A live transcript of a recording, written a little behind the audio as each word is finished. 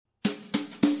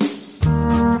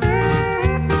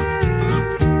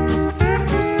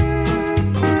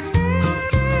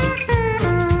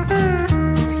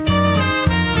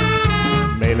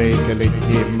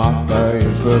Kalikimaka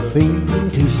is the thing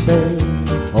to say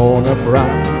on a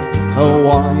bright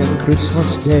Hawaiian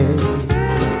Christmas day.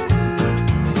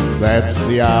 That's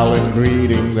the island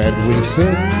greeting that we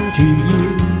send to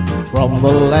you from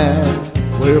the land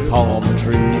where palm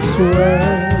trees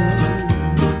sway.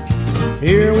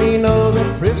 Here we know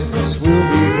that Christmas will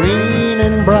be green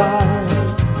and bright,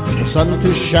 the sun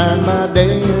to shine by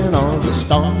day and all the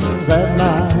stars at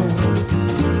night.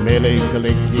 Mele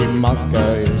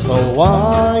Kalikimaka is a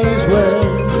wise way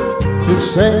to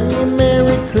say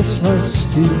Merry Christmas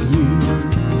to you.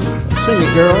 Sing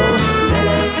it, girls.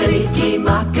 Mele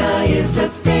Kalikimaka is the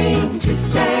thing to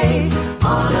say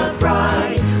on a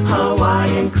bright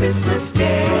Hawaiian Christmas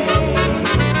day.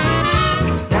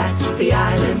 That's the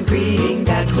island greeting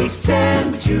that we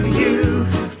send to you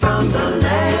from the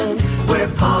land where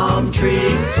palm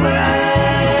trees sway.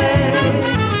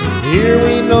 Here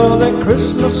we know that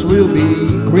Christmas will be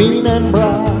green and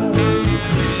bright,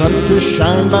 sun to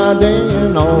shine by day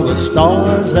and all the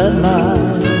stars at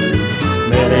night.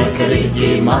 Mele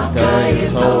Kalikimaka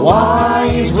is a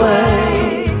wise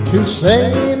way to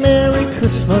say Merry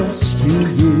Christmas to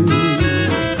you.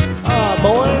 Ah,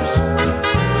 boys.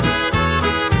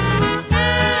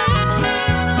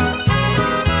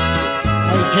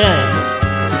 Hey, Jack,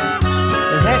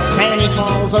 is that Santa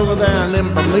Claus over there in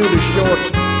them Bermuda shorts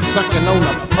sucking on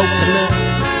a coconut?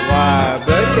 Why,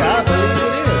 buddy, I believe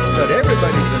it is, but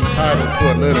everybody's entitled to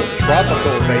a little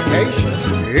tropical vacation.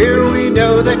 Here we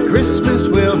know that Christmas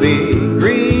will be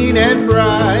green and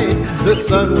bright, the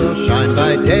sun will shine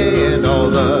by day and all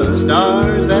the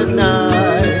stars at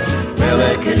night.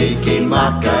 Mele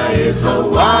Kalikimaka is a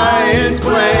wise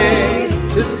way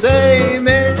to say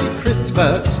Merry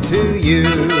Christmas to you.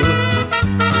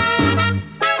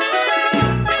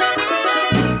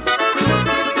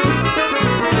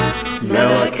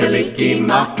 Mele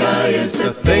Kalikimaka is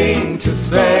the thing to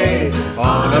say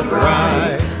on a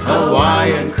bright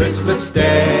Hawaiian Christmas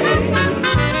day.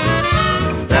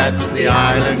 That's the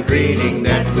island greeting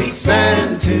that we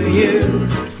send to you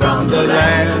from the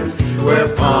land where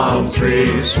palm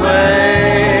trees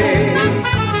sway.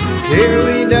 Here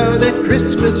we know that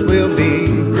Christmas will be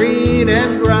green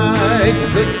and bright,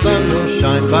 the sun will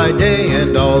shine by day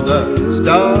and all the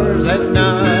stars at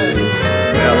night.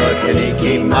 Mele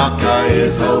Kalikimaka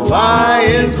is a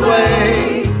wise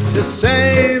way to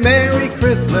say Merry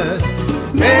Christmas,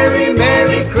 Merry,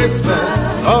 Merry Christmas.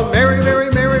 Oh, Merry, Merry,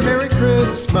 Merry, Merry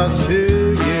Christmas to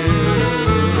you.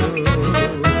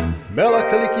 Mele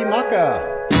Kalikimaka.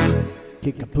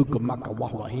 Kikapuka maka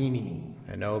wahine.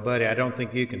 I know, buddy, I don't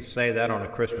think you can say that on a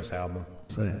Christmas album.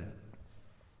 Say it.